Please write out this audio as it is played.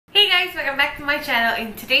guys, welcome back to my channel.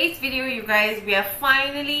 In today's video, you guys, we are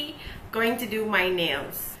finally going to do my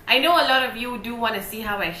nails. I know a lot of you do want to see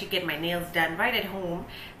how I actually get my nails done right at home.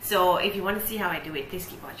 So if you want to see how I do it, please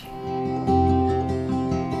keep watching.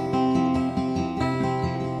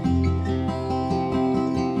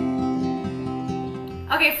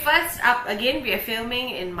 Okay, first up, again, we are filming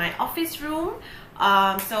in my office room.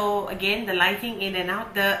 So again, the lighting in and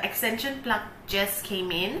out. The extension plug just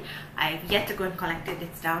came in. I've yet to go and collect it.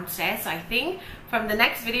 It's downstairs. So I think from the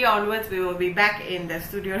next video onwards, we will be back in the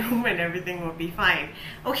studio room and everything will be fine.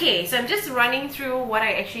 Okay, so I'm just running through what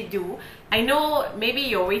I actually do. I know maybe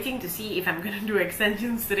you're waiting to see if I'm going to do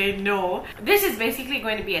extensions today. No. This is basically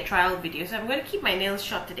going to be a trial video. So I'm going to keep my nails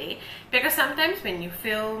short today because sometimes when you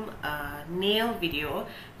film a nail video,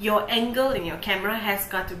 your angle in your camera has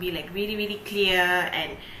got to be like really clear,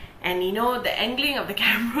 and you know, the angling of the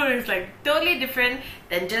camera is like totally different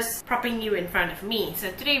than just propping you in front of me.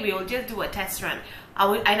 So today we will just do a test run.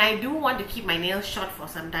 And I do want to keep my nails short for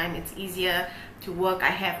some time. It's easier to work. I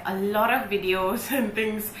have a lot of videos and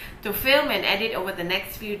things to film and edit over the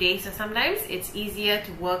next few days, so sometimes it's easier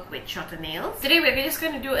to work with shorter nails. Today we're just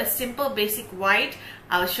going to do a simple basic white.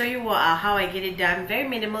 I'll show you how I get it done. Very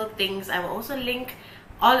minimal things. I will also link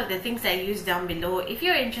all of the things I use down below if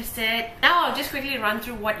you're interested. Now I'll just quickly run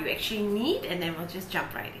through what you actually need and then we'll just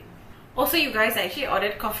jump right in. Also, you guys, I actually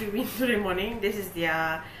ordered coffee bean today morning. This is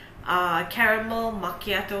their caramel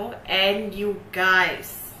macchiato, and you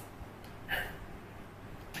guys,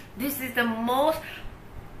 this is the most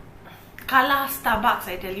kala Starbucks,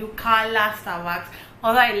 I tell you, kala Starbucks.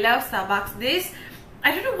 Although I love Starbucks, this,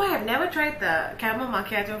 I don't know why I've never tried the caramel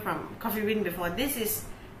macchiato from Coffee Bean before. This is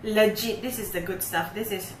legit. This is the good stuff.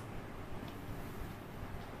 This is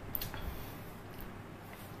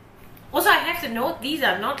also, I have to note, these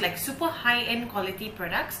are not like super high-end quality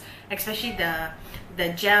products, especially the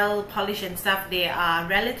gel polish and stuff. They are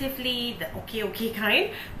relatively the okay kind,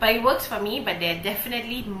 but it works for me. But they're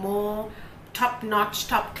definitely more top-notch,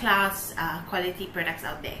 top-class quality products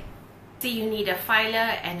out there. So you need a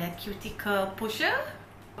filer and a cuticle pusher,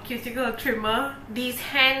 cuticle trimmer, these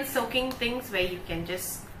hand soaking things where you can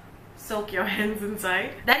just soak your hands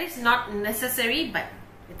inside. That is not necessary, but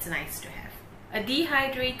it's nice to have. A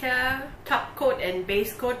dehydrator, top coat and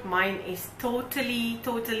base coat. Mine is totally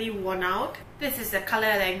worn out. This is the color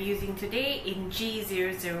that I'm using today in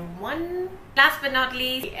G001. Last but not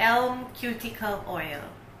least, the Elm Cuticle Oil.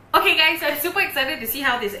 Okay guys, so I'm super excited to see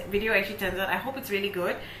how this video actually turns out. I hope it's really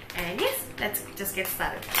good. And yes, let's just get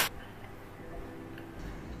started.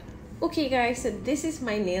 Okay guys, so this is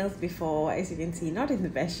my nails before. As you can see, not in the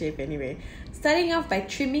best shape anyway. Starting off by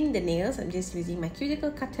trimming the nails. I'm just using my cuticle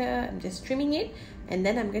cutter. I'm just trimming it, and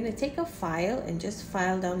then I'm going to take a file and just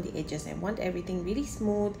file down the edges. I want everything really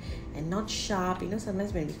smooth and not sharp. You know,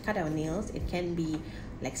 sometimes when we cut our nails, it can be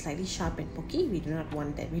like slightly sharp and pokey. We do not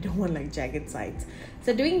want that. We don't want like jagged sides.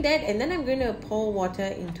 So doing that, and then I'm going to pour water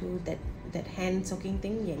into that hand soaking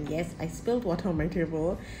thing. And yes, I spilled water on my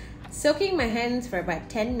table. Soaking my hands for about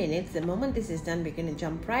 10 minutes. The moment this is done, we're going to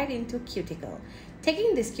jump right into cuticle.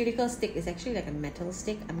 Taking this cuticle stick, is actually like a metal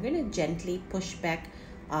stick. I'm going to gently push back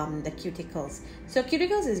the cuticles. So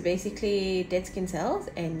cuticles is basically dead skin cells,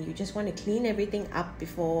 and you just want to clean everything up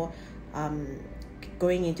before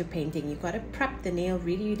going into painting. You got to prep the nail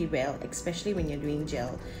really well, especially when you're doing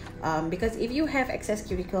gel, because if you have excess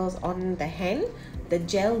cuticles on the hand, the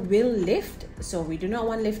gel will lift. So we do not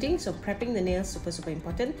want lifting. So prepping the nails, super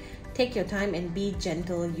important. Take your time and be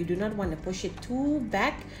gentle. You do not want to push it too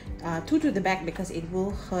to the back, because it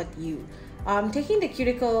will hurt you. Taking the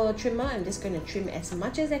cuticle trimmer, I'm just going to trim as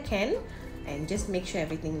much as I can and just make sure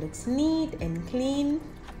everything looks neat and clean.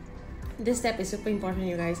 This step is super important,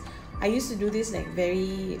 you guys. I used to do this like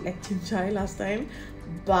very like chinchai last time,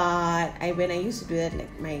 but when I used to do that,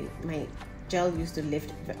 like my gel used to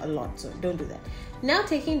lift a lot, so don't do that. Now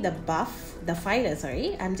taking the filer,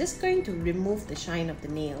 I'm just going to remove the shine of the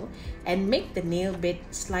nail and make the nail bed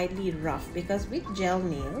slightly rough, because with gel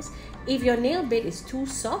nails, if your nail bed is too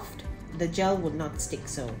soft, the gel will not stick.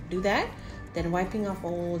 So do that. Then wiping off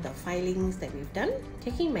all the filings that we've done,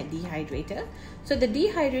 taking my dehydrator. So the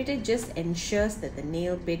dehydrator just ensures that the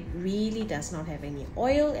nail bed really does not have any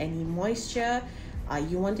oil, any moisture.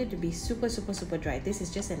 You want it to be super dry. This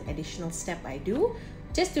is just an additional step I do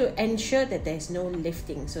just to ensure that there's no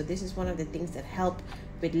lifting. So this is one of the things that help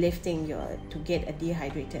with lifting to get a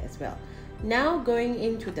dehydrator as well. Now going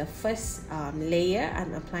into the first layer,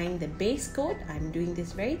 I'm applying the base coat. I'm doing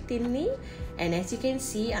this very thinly, and as you can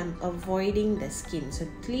see, I'm avoiding the skin. So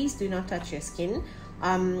please do not touch your skin.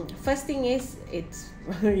 First thing is it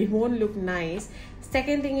won't look nice.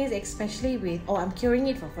 Second thing is, especially with, I'm curing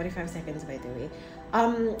it for 45 seconds by the way.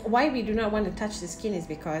 Why we do not want to touch the skin is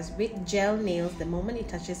because with gel nails, the moment it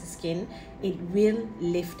touches the skin, it will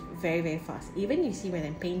lift very, very fast. Even you see when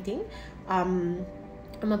I'm painting, I'm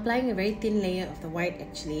applying a very thin layer of the white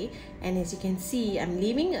actually, and as you can see, I'm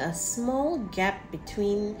leaving a small gap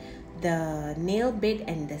between the nail bed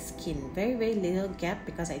and the skin. Very, very little gap,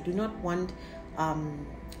 because I do not want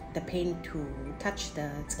the paint to touch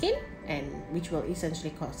the skin, and which will essentially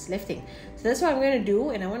cause lifting. So that's what I'm going to do,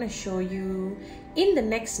 and I want to show you in the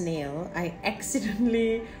next nail. I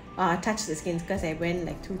accidentally touched the skin because I went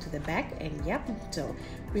like 2 to the back, and yep, so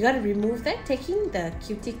we got to remove that. Taking the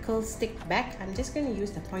cuticle stick back, I'm just going to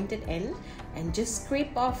use the pointed end and just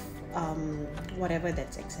scrape off whatever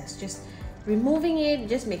that's excess, just removing it,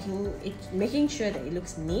 just making sure that it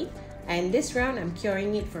looks neat. And this round I'm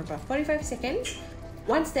curing it for about 45 seconds.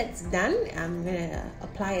 Once that's done, I'm gonna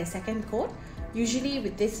apply a second coat. Usually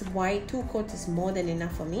with this white, 2 coats is more than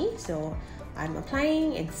enough for me, so I'm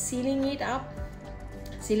applying and sealing it up,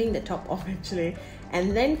 sealing the top off actually,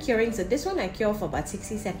 and then curing. So this one I cure for about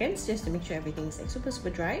 60 seconds just to make sure everything's like super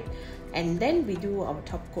dry, and then we do our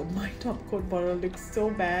top coat. My top coat bottle looks so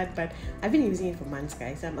bad, but I've been using it for months,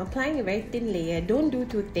 guys. So I'm applying a very thin layer. Don't do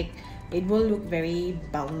too thick, it will look very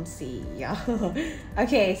bouncy. Yeah.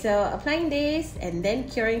 Okay, so applying this and then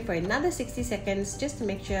curing for another 60 seconds just to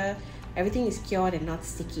make sure everything is cured and not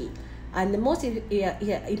sticky. And the most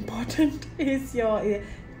important is your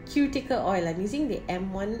cuticle oil. I'm using the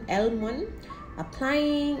Elm1,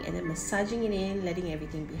 applying and then massaging it in, letting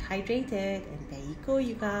everything be hydrated, and there you go,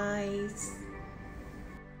 you guys.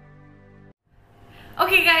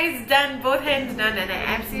 Okay guys, done, both hands done, and I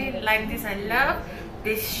absolutely like this. I love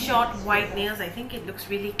this short white nails. I think it looks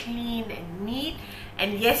really clean and neat.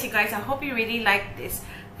 And yes, you guys, I hope you really like this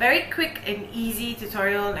very quick and easy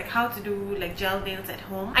tutorial, like how to do like gel nails at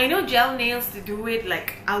home. I know gel nails, to do it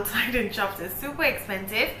like outside in shops, is super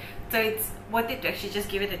expensive, so it's worth it to actually just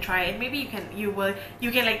give it a try. And maybe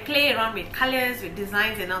you can like play around with colors, with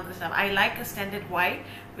designs and all this stuff. I like a standard white,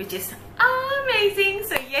 which is amazing.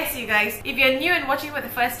 So yes, you guys, if you're new and watching for the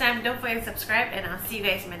first time, don't forget to subscribe, and I'll see you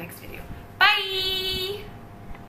guys in my next video. Bye!